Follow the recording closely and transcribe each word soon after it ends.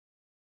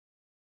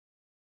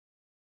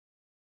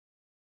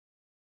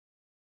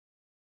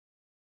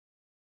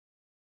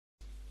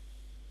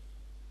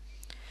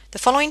The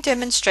following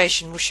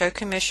demonstration will show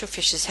commercial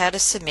fishers how to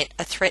submit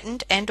a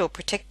threatened and/or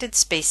protected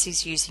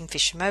species using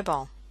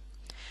FisherMobile.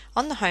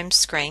 On the home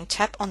screen,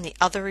 tap on the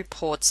Other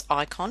Reports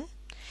icon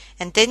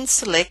and then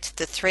select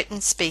the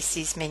Threatened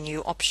Species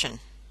menu option.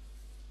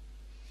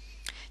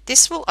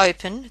 This will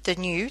open the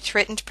new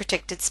Threatened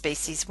Protected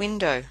Species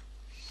window.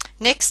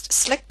 Next,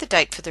 select the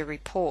date for the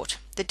report.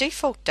 The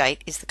default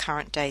date is the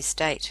current day's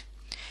date.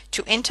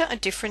 To enter a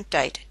different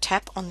date,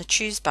 tap on the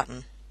Choose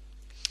button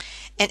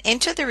and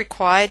enter the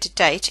required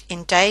date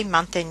in day,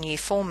 month and year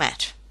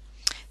format.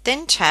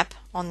 Then tap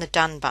on the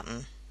Done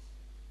button.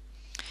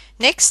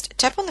 Next,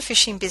 tap on the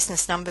fishing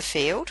business number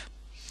field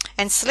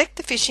and select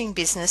the fishing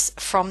business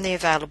from the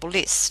available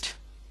list.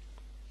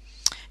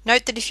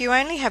 Note that if you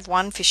only have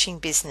one fishing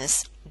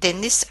business,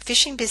 then this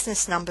fishing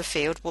business number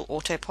field will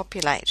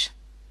auto-populate.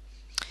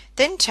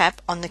 Then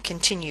tap on the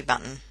Continue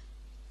button.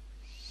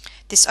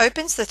 This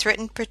opens the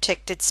Threatened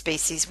Protected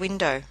Species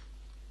window.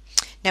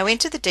 Now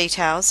enter the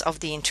details of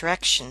the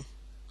interaction.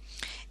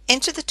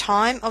 Enter the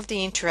time of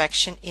the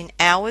interaction in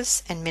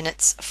hours and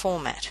minutes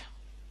format.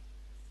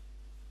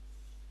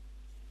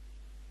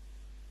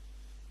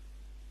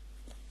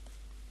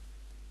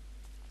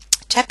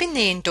 Tap in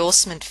the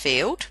Endorsement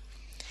field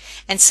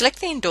and select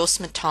the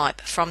endorsement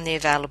type from the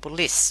available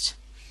list.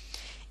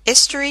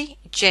 Estuary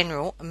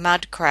General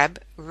Mud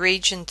Crab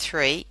Region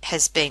 3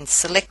 has been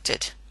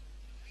selected.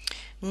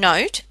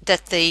 Note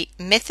that the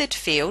Method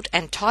field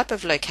and Type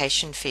of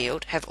Location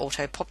field have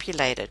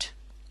auto-populated.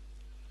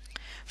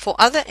 For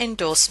other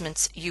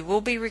endorsements, you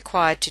will be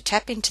required to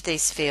tap into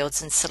these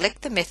fields and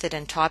select the method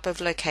and type of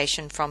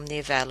location from the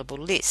available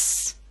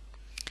lists.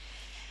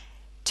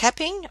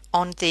 Tapping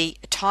on the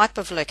Type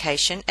of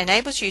Location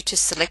enables you to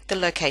select the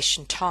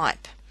location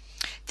type.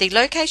 The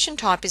location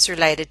type is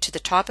related to the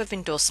type of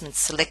endorsement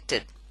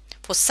selected.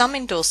 For some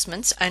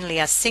endorsements, only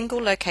a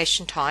single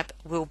location type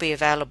will be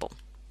available.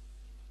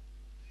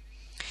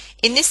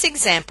 In this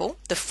example,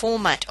 the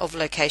Format of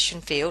Location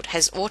field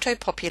has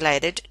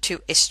auto-populated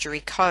to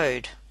Estuary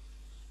Code.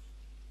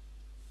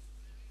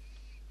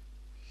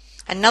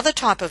 Another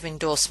type of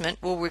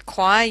endorsement will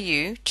require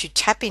you to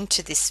tap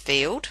into this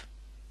field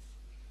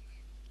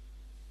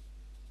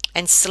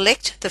and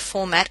select the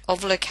Format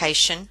of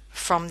Location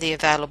from the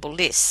available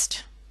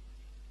list.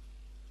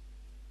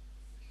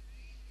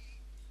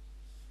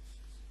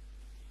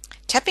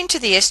 Tap into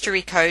the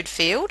Estuary Code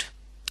field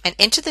and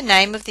enter the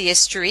name of the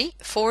estuary,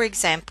 for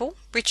example,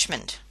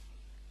 Richmond.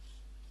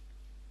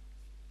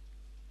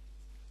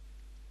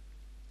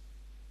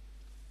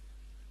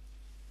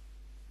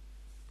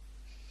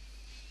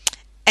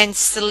 And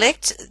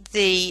select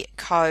the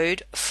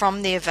code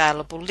from the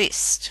available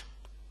list.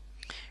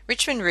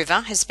 Richmond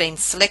River has been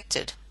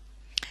selected.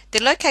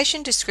 The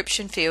Location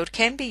Description field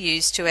can be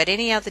used to add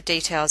any other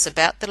details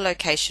about the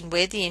location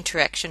where the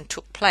interaction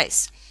took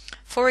place.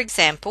 For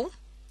example,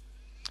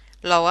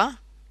 Lower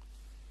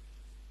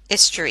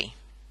Estuary.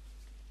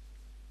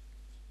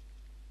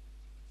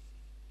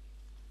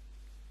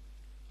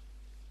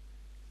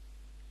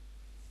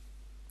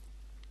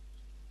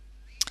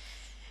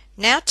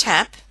 Now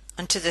tap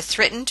onto the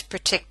Threatened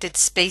Protected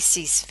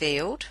Species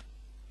field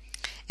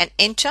and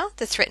enter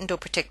the threatened or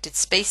protected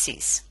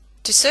species.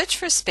 To search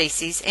for a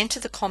species,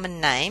 enter the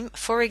common name,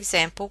 for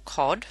example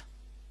cod,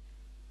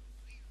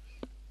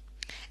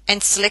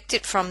 and select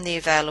it from the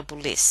available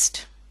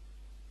list.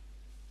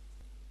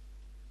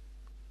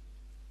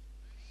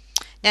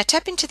 Now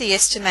tap into the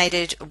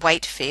Estimated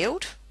Weight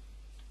field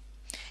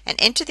and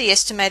enter the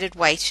estimated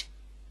weight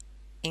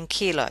in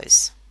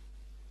kilos.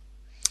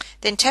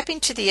 Then tap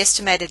into the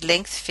Estimated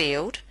Length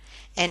field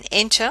and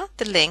enter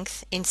the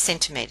length in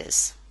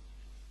centimeters.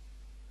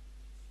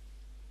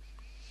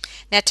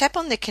 Now tap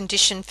on the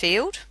Condition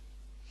field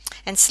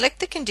and select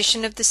the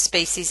condition of the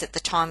species at the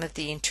time of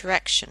the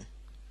interaction.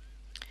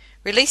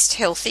 Released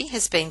Healthy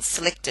has been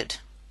selected.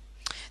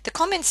 The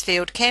Comments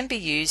field can be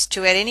used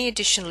to add any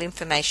additional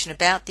information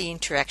about the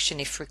interaction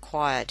if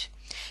required.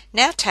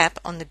 Now tap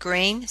on the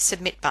green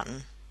Submit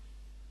button.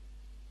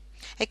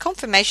 A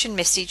confirmation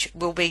message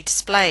will be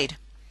displayed.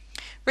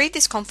 Read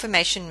this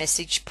confirmation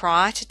message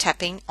prior to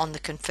tapping on the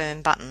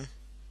Confirm button.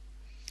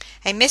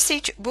 A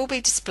message will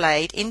be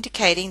displayed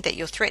indicating that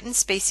your threatened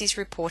species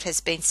report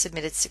has been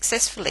submitted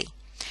successfully.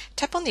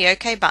 Tap on the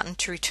OK button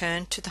to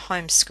return to the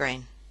home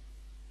screen.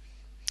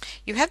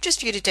 You have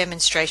just viewed a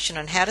demonstration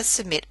on how to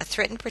submit a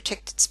threatened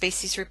protected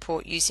species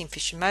report using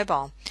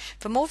FisherMobile.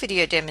 For more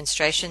video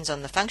demonstrations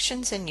on the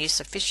functions and use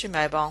of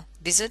FisherMobile,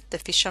 visit the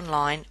Fish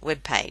Online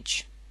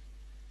webpage.